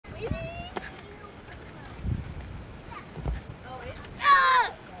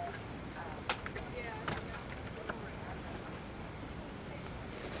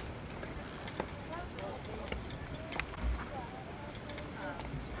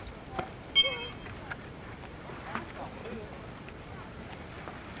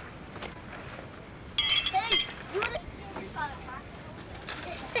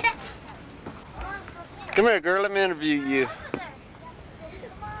Come here, girl. Let me interview you. Yeah,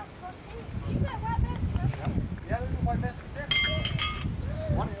 there's a white basket there.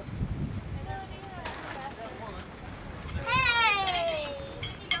 One is. Hey!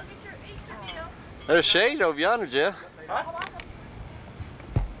 Did you go get your Easter deal? There's shade over yonder, Jeff. Huh?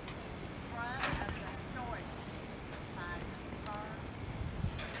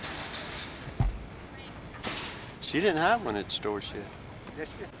 She didn't have one at the store yet. Yes,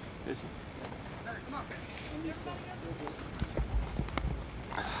 she did. Did she? Come on.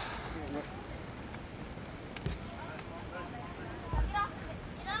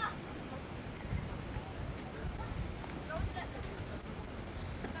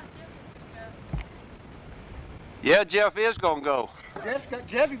 Yeah, Jeff is gonna go.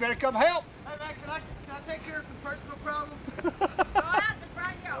 Jeff, you better come help. Hey man, can I take care of some personal problems? Go out the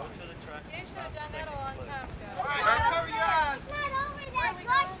front yard. You should have done that a long time ago. All right, cover your eyes. It's not over there.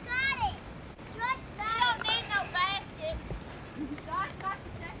 Josh got it. Josh got it. You don't need no basket. Josh got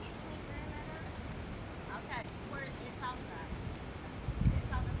the second sweeper. Okay, where is it? It's outside.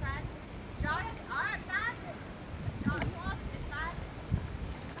 It's on the track. Josh, all right, find it. Josh wants it, find it.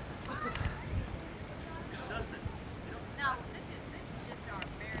 No, this is just our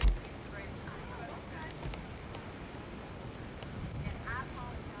very integrated time. Okay. And I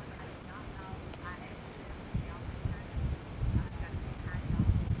apologize, I did not know. I asked you this in the office. I got to say hi, y'all.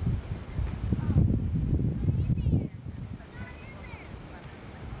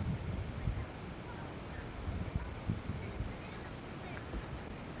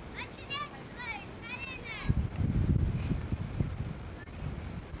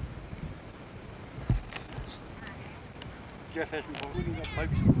 Jeff hasn't got papers, so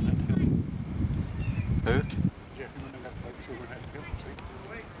we're going to have to help him. Who? Jeff hasn't got papers, so we're going to have to help him, see?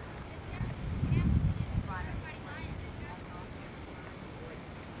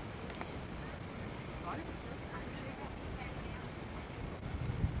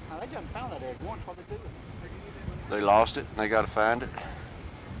 Now, they done found that egg once, what they do? They lost it, and they gotta find it.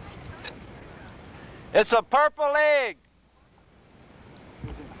 It's a purple egg. It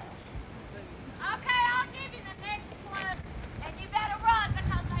was in the house. Okay, I'll give you the next one. And you better run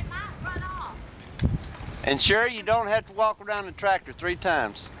because they might run off. And sure, you don't have to walk around the tractor 3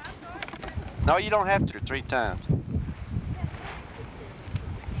 times. No, you don't have to 3 times.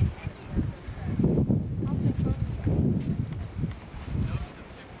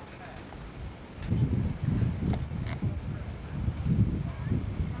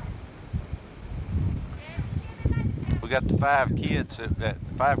 We got the 5 kids,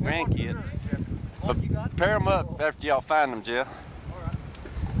 5 grandkids. But pair them up after y'all find them, Jeff.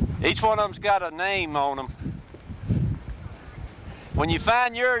 Each one of them's got a name on them. When you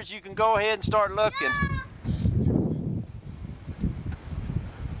find yours, you can go ahead and start looking.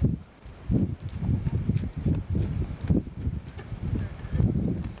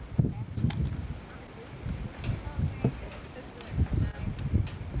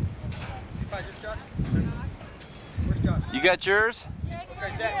 You got yours?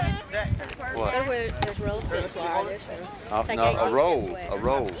 Okay, Zach. What? There's roll pins wire there, so take No, 8 a pieces roll. west. A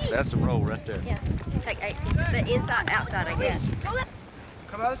roll. That's a roll right there. Yeah, take 8 pieces. The inside, outside, I guess.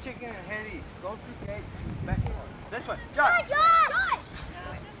 Come out of the chicken and head east. Go through the gate and back in. This way. Josh. Josh!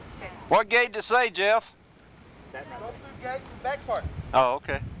 What gate did it say, Jeff? Go through the gate and back part. Oh,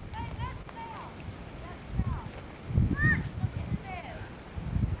 okay.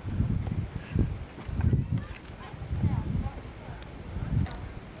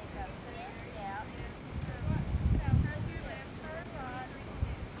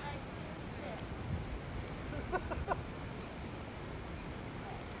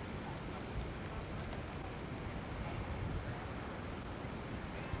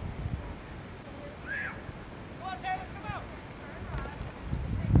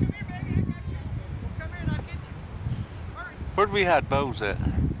 Where'd we hide bows at?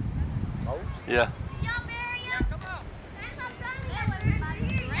 Bows? Yeah. Y'all bury him? Come on.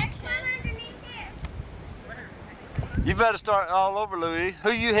 You better start all over, Louis.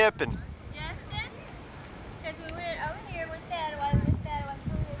 Who you helping? Justin? Because we went over here, went that way, went that way,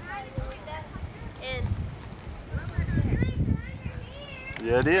 went that way. And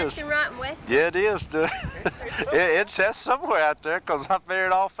Yeah, it is. Left and right and west. Yeah, it is. It says somewhere out there because I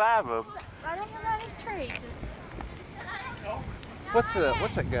buried all 5 of them. right over by these trees. What's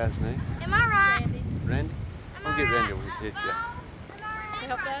that guy's name? Am I right? Randy? We'll get Randy when we hit you.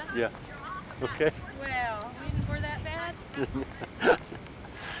 Help us? Yeah. Okay. Well, we're that bad.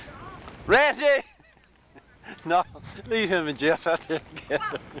 Randy! No, leave him and Jeff out there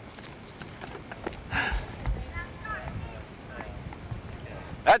together.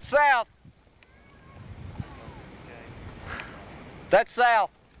 That's south. That's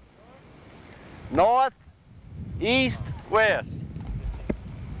south. North, east, west.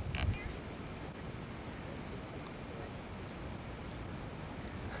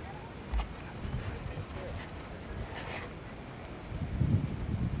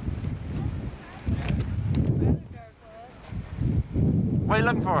 What are you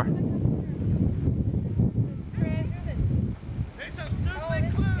looking for?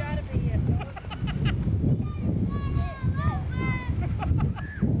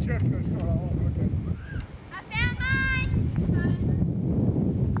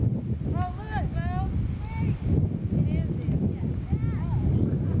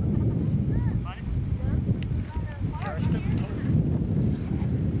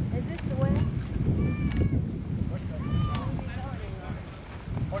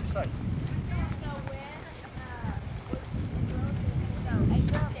 What'd you say?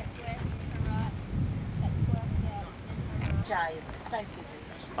 Jay, Stacy.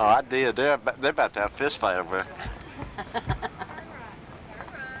 Oh, I did. They're about to have a fist fight over there.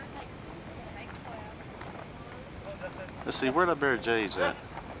 Let's see, where the Bear J's at?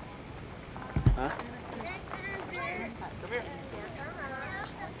 Huh?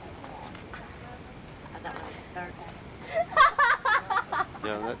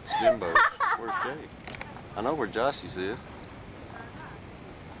 Yeah, that's Jimbo's. Where's Jay? I know where Jossie's is.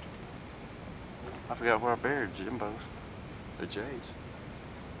 I forgot where our Bear Jimbo's. Or Jay's.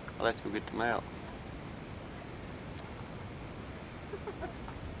 I'll have to go get them out.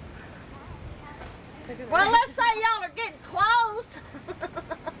 Well, let's say y'all are getting close.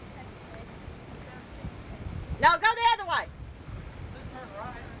 No, go the other way.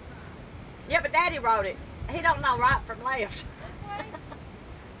 Yeah, but Daddy wrote it. He don't know right from left.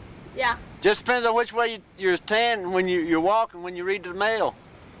 Yeah. Just depends on which way you're standing when you're walking when you read the mail.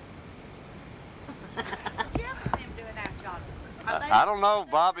 I don't know.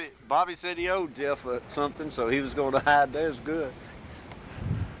 Bobby said he owed Jeff something, so he was going to hide theirs good.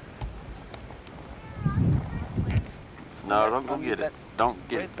 No, don't go get it. Don't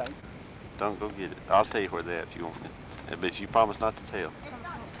get it. Don't go get it. I'll tell you where they're at if you want it. But if you promise not to tell.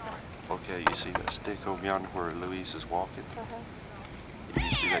 Okay, you see that stick over yonder where Louise is walking?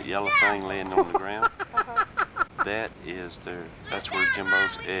 You see that yellow thing laying on the ground? That's where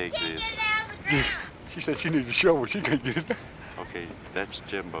Jimbo's eggs is. She said she needed to show her. She can't get it. Okay, that's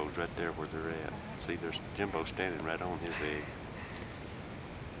Jimbo's right there where they're at. See, there's Jimbo standing right on his egg.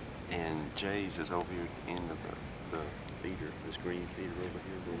 And Jay's is over here in the feeder, this green feeder over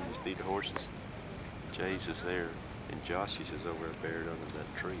here where we just feed the horses. Jay's is there, and Josh's is over there buried under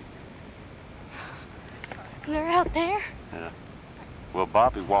that tree. They're out there? Yeah. Well,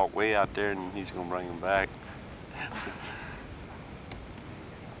 Bobby walked way out there, and he's going to bring them back.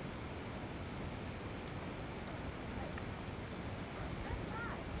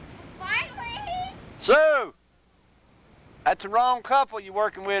 Sue! That's the wrong couple you're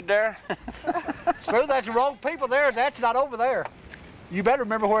working with there. Sue, that's the wrong people there. That's not over there. You better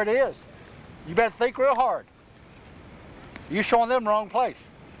remember where it is. You better think real hard. You're showing them the wrong place.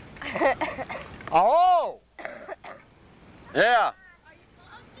 Oh! Yeah.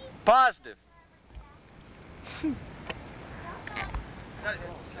 Positive.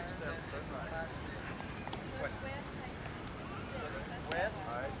 West?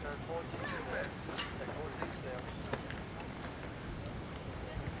 All right, turn 14 west. Take 14 steps.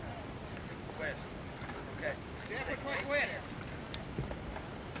 West. Okay. Quick, west.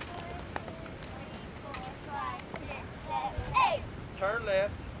 Turn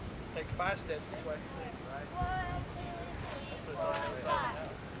left. Take 5 steps this way. Right.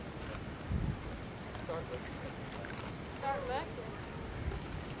 Start left. Start left.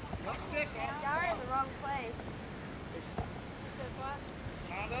 Don't stick on. Y'all in the wrong place.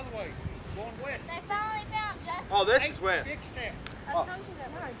 Not the other way. Going west. They finally found Justin. Oh, this is west. Big step. I told you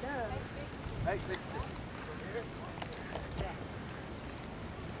that right there. 8 big steps.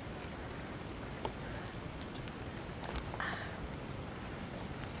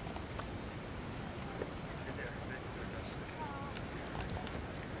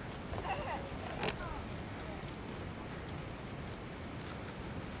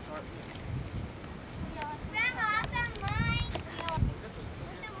 Grandma, I found mine.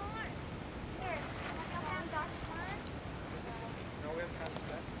 Where's the more? Here. I found Dr. Mine. No, we haven't passed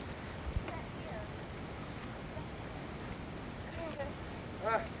that.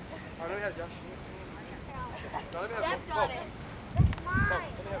 Oh, let me have Josh. No, let me have Jeff Bill. got it. It's No, mine. let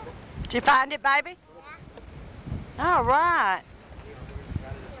me have Bill. Did you find it, baby? All right.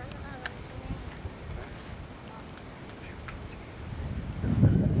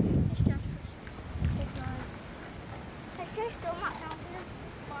 Jay still not down here?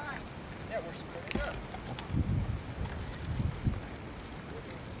 Fine. Yeah, we're splitting up.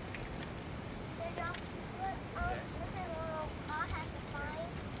 There you go. Look, this is a little I have to find.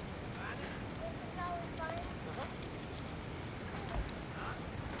 This is how we find.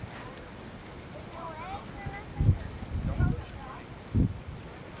 There's no eggs or nothing?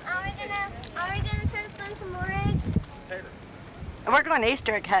 Are we gonna try to find some more eggs? We're going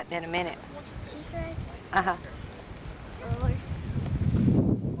Easter egg hunting in a minute. Easter eggs? Uh-huh.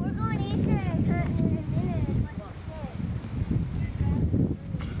 We're going Easter egg hunting in a minute, is what it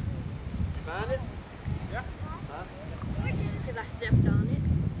You find it? Yeah. Because I stepped on it.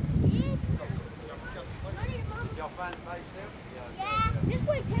 Did y'all find it by yourself? Yeah. Just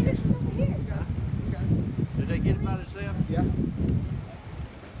wait, Tanner's over here. Did they get it by themselves? Yeah.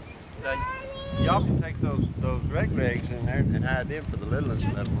 Y'all can take those regular eggs in there and hide them for the little ones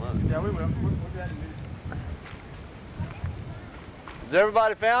and let them run. Yeah, we will. We'll do that in a minute. Has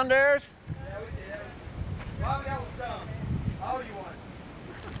everybody found theirs? Yeah, we did. Bobby, that was dumb. How old do you want?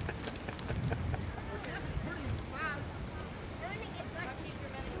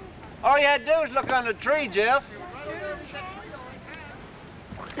 All you had to do was look under the tree, Jeff.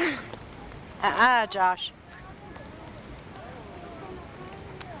 Josh.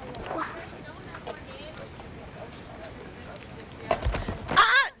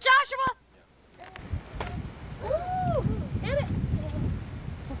 Joshua! Ooh, hit it.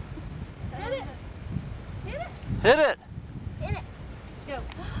 Hit it. Hit it. Hit it. Hit it. Go.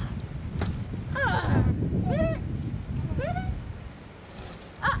 Hit it. Hit it.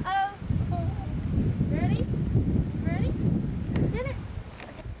 Uh-oh. Ready? Ready? Hit it.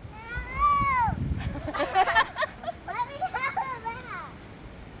 No! Let me have that.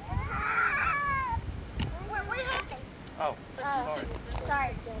 Where are you? Oh.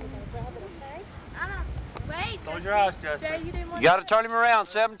 Sorry. Wait. Close your eyes, Justin. Jay, you didn't want You got to turn him around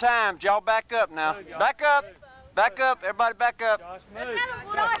 7 times. Y'all back up now. Back up. Back up. Everybody back up. Josh, Let's move. have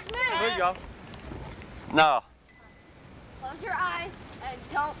a Josh move. Move, y'all. No. Close your eyes and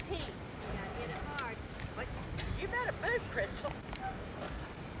don't pee. You better move, Crystal.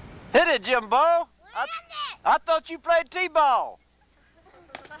 Hit it, Jimbo. I thought you played T-ball.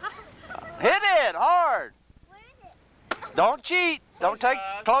 Hit it hard. Where is it? Don't cheat. Don't take.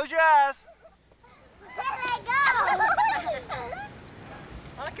 Close your eyes. Where did it go?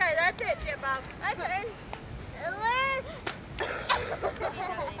 Okay, that's it, Jimbo. My turn.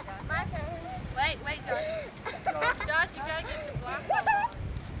 My turn. Wait, Josh. Josh, you gotta get the blindfold on.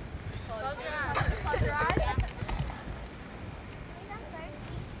 Close your eyes. Close your eyes.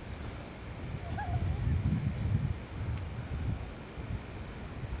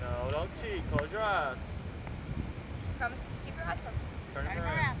 No, don't cheat. Close your eyes. Promise, keep your eyes closed. Turn it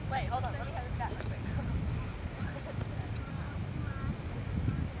around. Wait, hold on. Let me have this back real quick.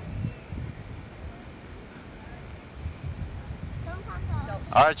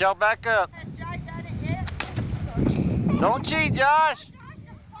 All right, y'all back up. Has Josh done it yet? Don't cheat, Josh.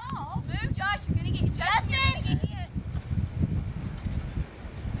 Move, Josh. You're gonna get Justin. You're gonna get hit.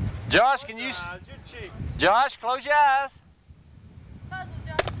 Josh, can you? Eyes, you're cheating. Josh, close your eyes. Puzzle,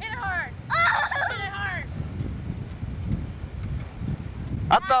 Josh. Hit it hard. Hit it hard.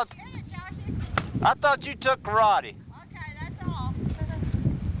 I thought you took karate. Okay, that's all.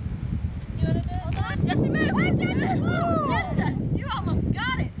 You wanna do it? Hold on. Justin, move. Move, Justin. Justin, you almost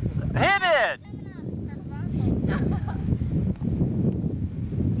got it. Hit it.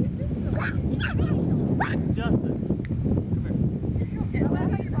 Justin.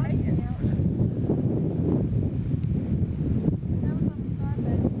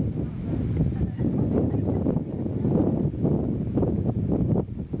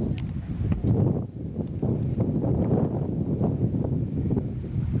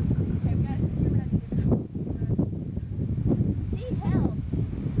 She helped.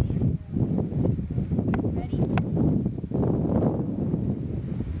 Ready?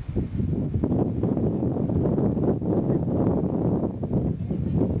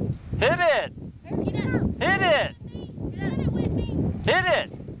 Hit it. Get up. Hit it. Get up. Whitney. Hit it.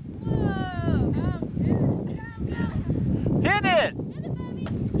 Whoa. Hit it. Get it, baby.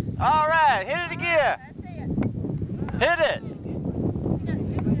 All right. Hit it again. That's it. Hit it.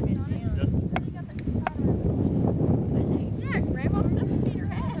 Yeah, Grandma stuffed in her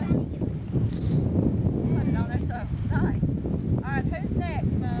head. Put it on there so it's snug. All right, who's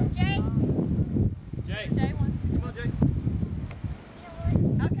next? Jay. Jay. Jay won. Come on, Jay.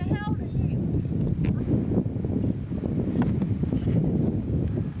 Okay, how old are you?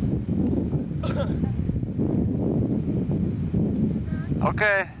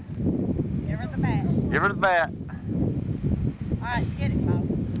 Okay. Give her the bat. Give her the bat. right, get it, Bo.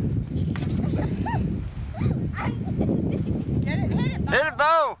 Get it, hit it, Bo. Hit it,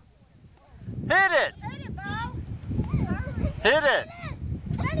 Bo. Hit it. Hit it, Bo. Hit it.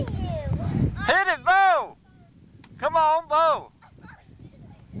 What are you? Hit it, Bo. Come on, Bo.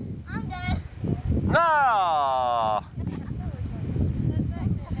 I'm done. No.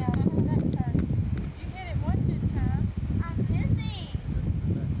 You hit it one good time. I'm busy.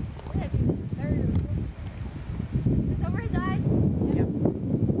 Is over his eyes? Yep.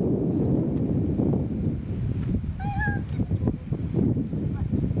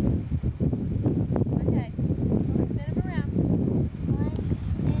 Okay. Spin him around.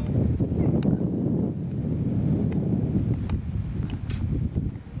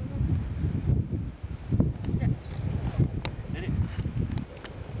 Hit it.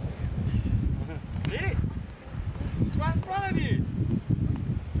 Hit it. It's right in front of you.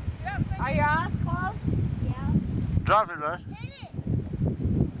 Are your eyes closed? Yeah. Drop it, Russ. Hit it.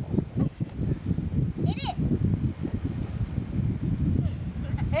 Hit it.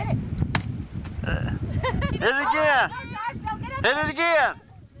 Hit it. Hit it again. Go, Josh, don't get up. Hit it again.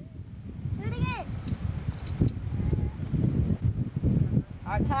 Do it again.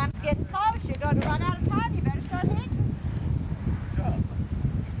 Our time's getting close. You're going to run out of time. You better start hitting.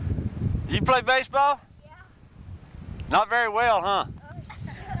 You play baseball? Yeah. Not very well, huh?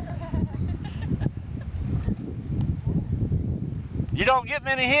 You don't get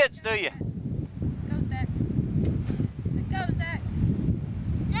many hits, do you? Go, Zach. Go, Zach.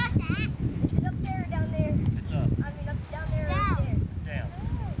 Just that. Is it up there or down there? It's up. I mean, up down there or up there? Down.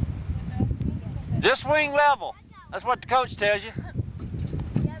 Just swing level. That's what the coach tells you. Yeah,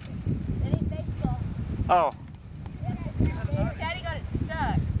 but that ain't baseball. Oh. Daddy got it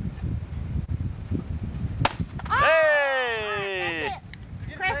stuck. Hey!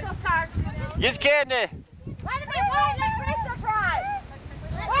 Crystal's hard. Get candy. Wait a minute, wait, let Crystal try.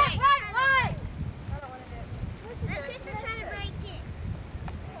 Wait. Let Krista try to break it.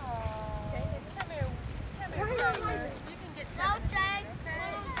 Come here. You can get No, Jake.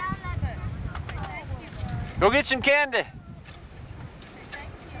 Down that. Go get some candy.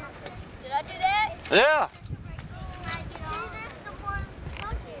 Did I do that? Yeah.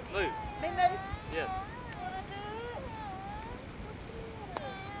 Blue. Me move. Yes.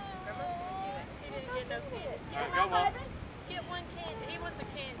 He didn't get no candy. All right, go, Mom. Get one candy. He wants a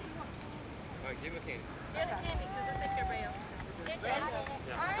candy. All right, give him a candy. Get a candy because I think everybody else can. Get Jade.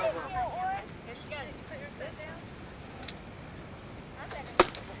 Here she got it. You put your foot down.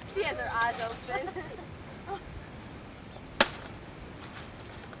 She has her eyes open.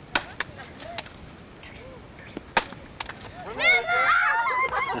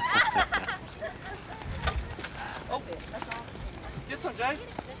 Get some, Jay.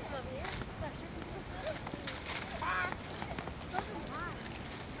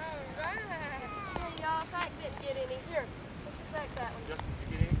 Y'all, Zach didn't get any. Here, let's just Zach that one. Justin, you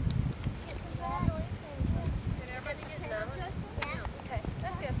get in? Did everybody get none? Okay,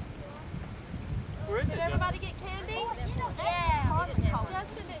 that's good. Where is Did everybody get candy? Yeah.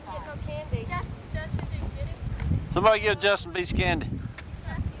 Justin didn't get no candy. Justin didn't get it. Somebody give Justin a piece of candy.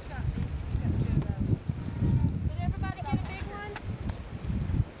 Justine's got me. Did everybody get a big one?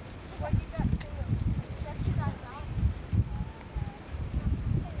 What you got?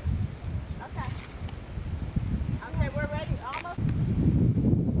 Okay. Okay, we're ready. Almost.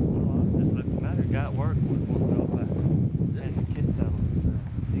 Just left him out here. Guy at work was wanting to go back. And the kids out on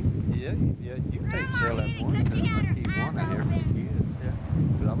Yeah, you can take sell that one. Keep one out here for the kids. Yeah.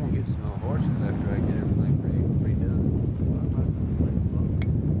 But I'm gonna get some more horses after I get everything redone.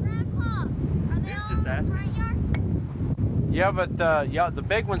 Grandpa, are they It's all just in the asking. front yard? Yeah, but the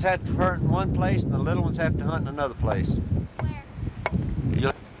big ones have to hunt in one place and the little ones have to hunt in another place. Where?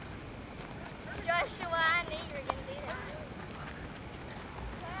 You- Joshua, I knew you were going to do that.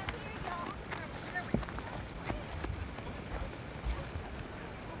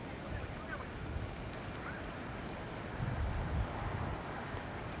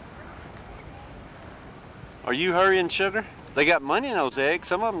 Are you hurrying, Sugar? They got money in those eggs.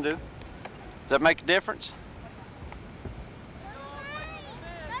 Some of them do. Does that make a difference?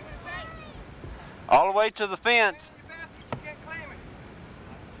 All the way to the fence.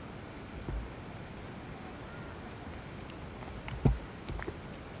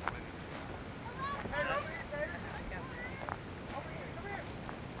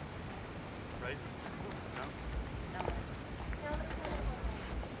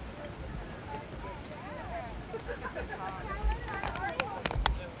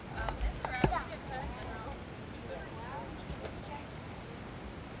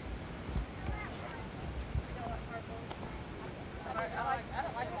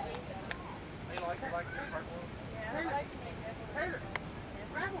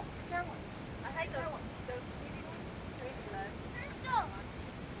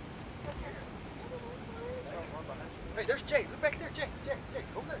 Hey, there's Jay. Look back there, Jay. Jay.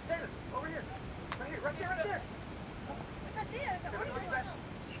 Over there, Taylor. Over here. Right here, right there. Look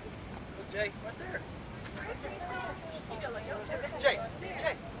Jay, right there. Jay,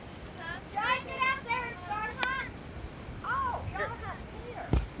 get out there and start hunting. Oh, y'all hunt here.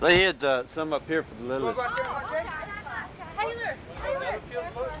 They hid some up here for the little. Go out there, Jay. Taylor.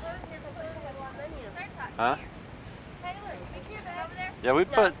 Huh? Taylor, be careful over there. Yeah, we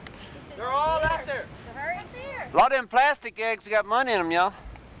put They're all out there. Hurry up there. a lot of them plastic eggs got money in them, y'all.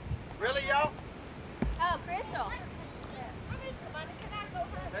 Really, y'all? Oh, Crystal. I need some money. Can I go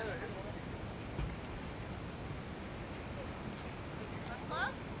hunt? Taylor, Hello?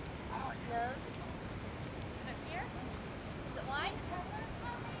 No. Is it up here? Is it white?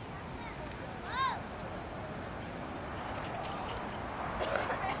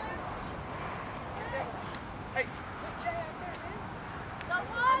 hey, put Jay out there, man. The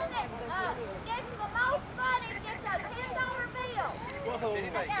one that gets the most money gets a $10 bill. Whoa,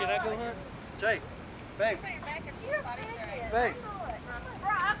 can I go hunt? Jay, babe, You're babe.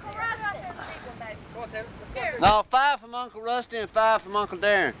 Uncle Russ out there, big one, baby. Come on, Taylor. Let's go. No, 5 from Uncle Rusty and 5 from Uncle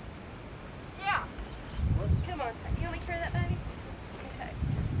Darren. Yeah. Come on. You want me to carry that, baby? Okay.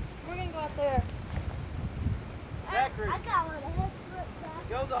 We're going to go out there. Zachary. I got one of his foot.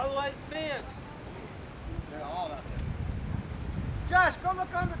 Go the whole way to the fence. They're all out there. Josh, go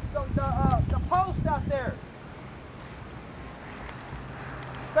look under the post out there.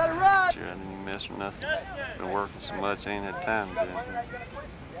 Better run. Sure, I didn't even mess with nothing. Been working so much, ain't had time to do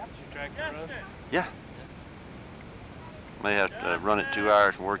anything. Yeah. May have to run it 2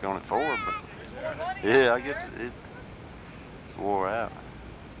 hours and work on it 4, but yeah, I get it wore out.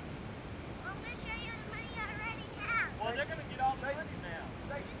 I'm going to show you the money I already have. Well, they're going to get all day now.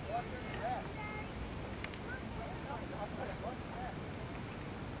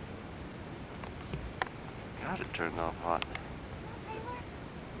 God, it turned off hot.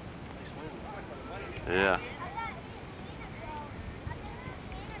 Yeah.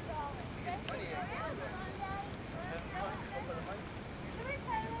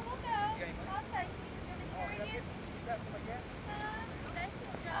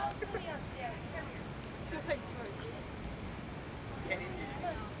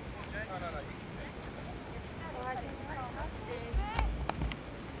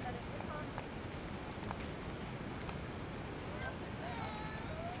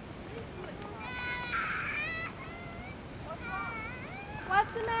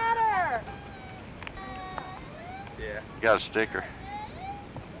 What's the matter? Yeah. Got a sticker.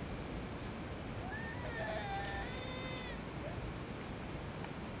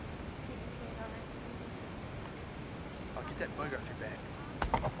 I'll get that bug off your back.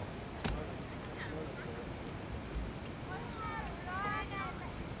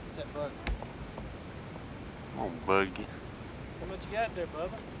 That bug. Come on, buggy. How much you got there,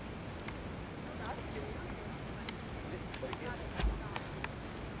 Bubba?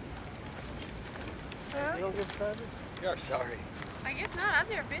 Huh? You don't get started? You're sorry. I guess not. I've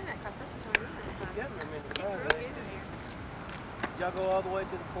never been that close. That's what I'm Yeah, doing. I remember It's real good in here. Did y'all go all the way to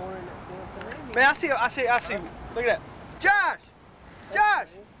the corner in that fence? Man, I see. Look at that. Josh!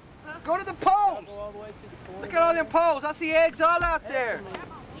 Go to the poles. Go all the way to the corner. Look at all them poles. I see eggs all out there.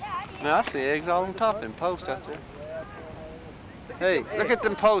 Now I see eggs all on top of them posts out there. Hey, look at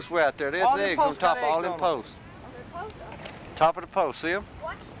them posts way out there. There's All them eggs on posts top got of all eggs them on 'em. posts. Top of the post, see them?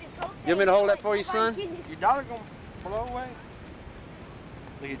 You want me to hold that for you, son? Your dollar gonna blow away.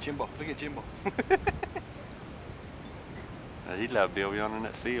 Look at Jimbo. He'd love to be over yonder in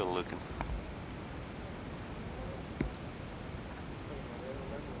that field looking.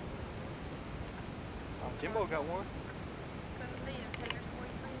 Jimbo got one.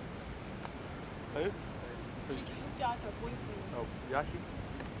 Who? Oh, Yashi?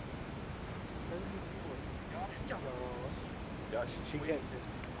 Josh, she can't.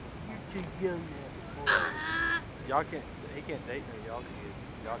 You too young now. Y'all can't. He can't date her. Y'all too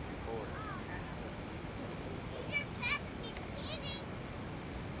poor.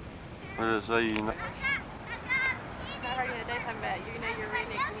 What did it say? You know? I heard you the other day talking about you know you're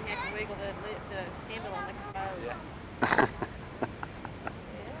redneck and you have to wiggle the handle on the commode. Yeah.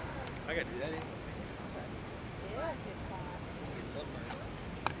 I gotta do that anyway. Yes, it's hot. Get sunburned.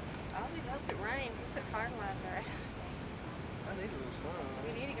 I only hope it rains. We put fertilizer out. I need a little sun.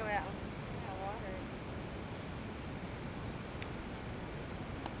 We need to go out and water it.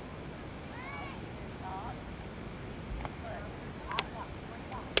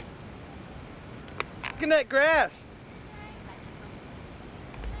 Look at that grass.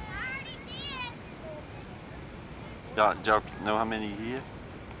 Y'all know how many you hit?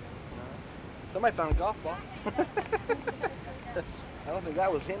 Somebody found a golf ball. I don't think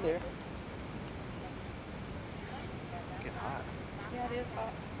that was in there. Getting hot. Yeah, it is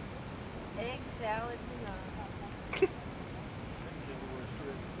hot. Egg salad and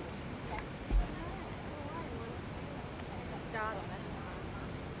got them.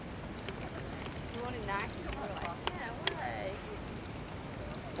 You want a knife? Yeah, why?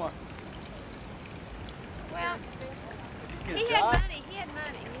 What? Well, Get a he had job? money. He had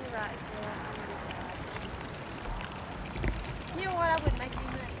money. You're right. You know what? I wouldn't make any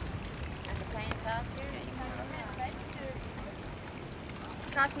money. After paying child care, you know what?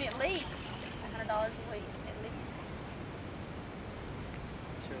 It cost me at least $100 a week, at least.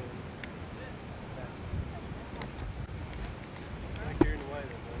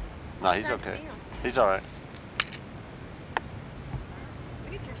 No, he's okay. He's all right.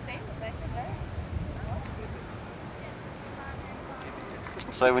 Look at your sandals. They feel bad.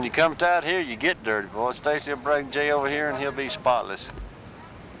 So when you come out here, you get dirty, boy. Stacy will bring Jay over here and he'll be spotless.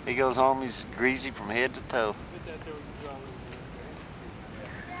 He goes home, he's greasy from head to toe.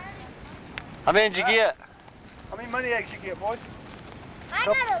 How many did you get? How many money eggs you get, boy? I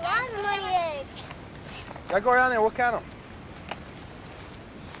got a lot of money eggs. I go around there, we'll count them.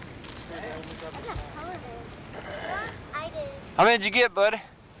 I did. How many did you get, buddy?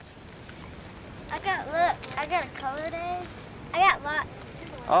 Look, I got a colored egg. I got lots.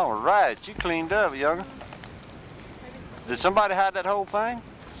 All right, you cleaned up, young. Did somebody hide that whole thing?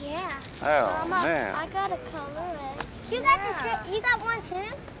 Yeah. Oh, man. I got a colored egg. You got you got one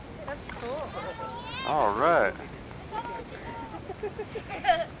too? That's cool. All right. $1.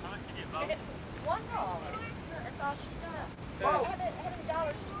 That's all she got. Oh, how many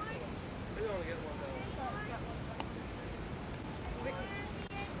dollars did you get? We only get $1.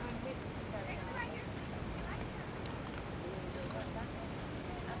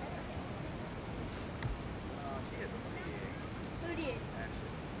 Who did? Who did?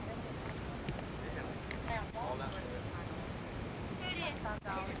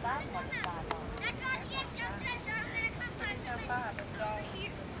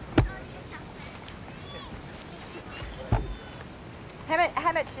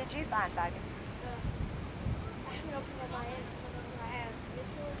 How much did you find, baby? I haven't opened up my eggs. I have this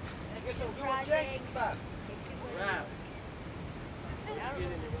one. I guess I'm Fried going eggs. Right.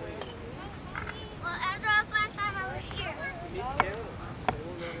 Well, after our last time I was here.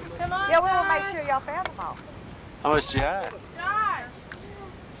 Come on, Yeah, we will make sure y'all found them all. How much did you have?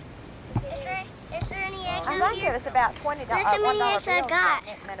 Is there any eggs I out think it here? was about $20, Look how many $1 eggs I bills got.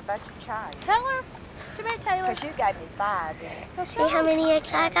 and a bunch of change. Taylor? Come here, Taylor. Because you gave me 5. See how many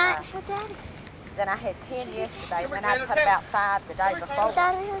eggs I got? Show Daddy. Then I had 10 yesterday, and then I put about 5 the day before.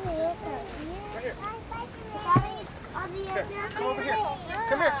 Daddy, how many eggs? Come over here.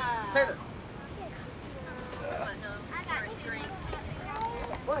 Come here, Taylor.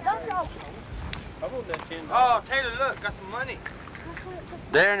 Well, don't y'all. Oh, Taylor, look, got some money.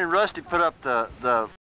 Darren and Rusty put up the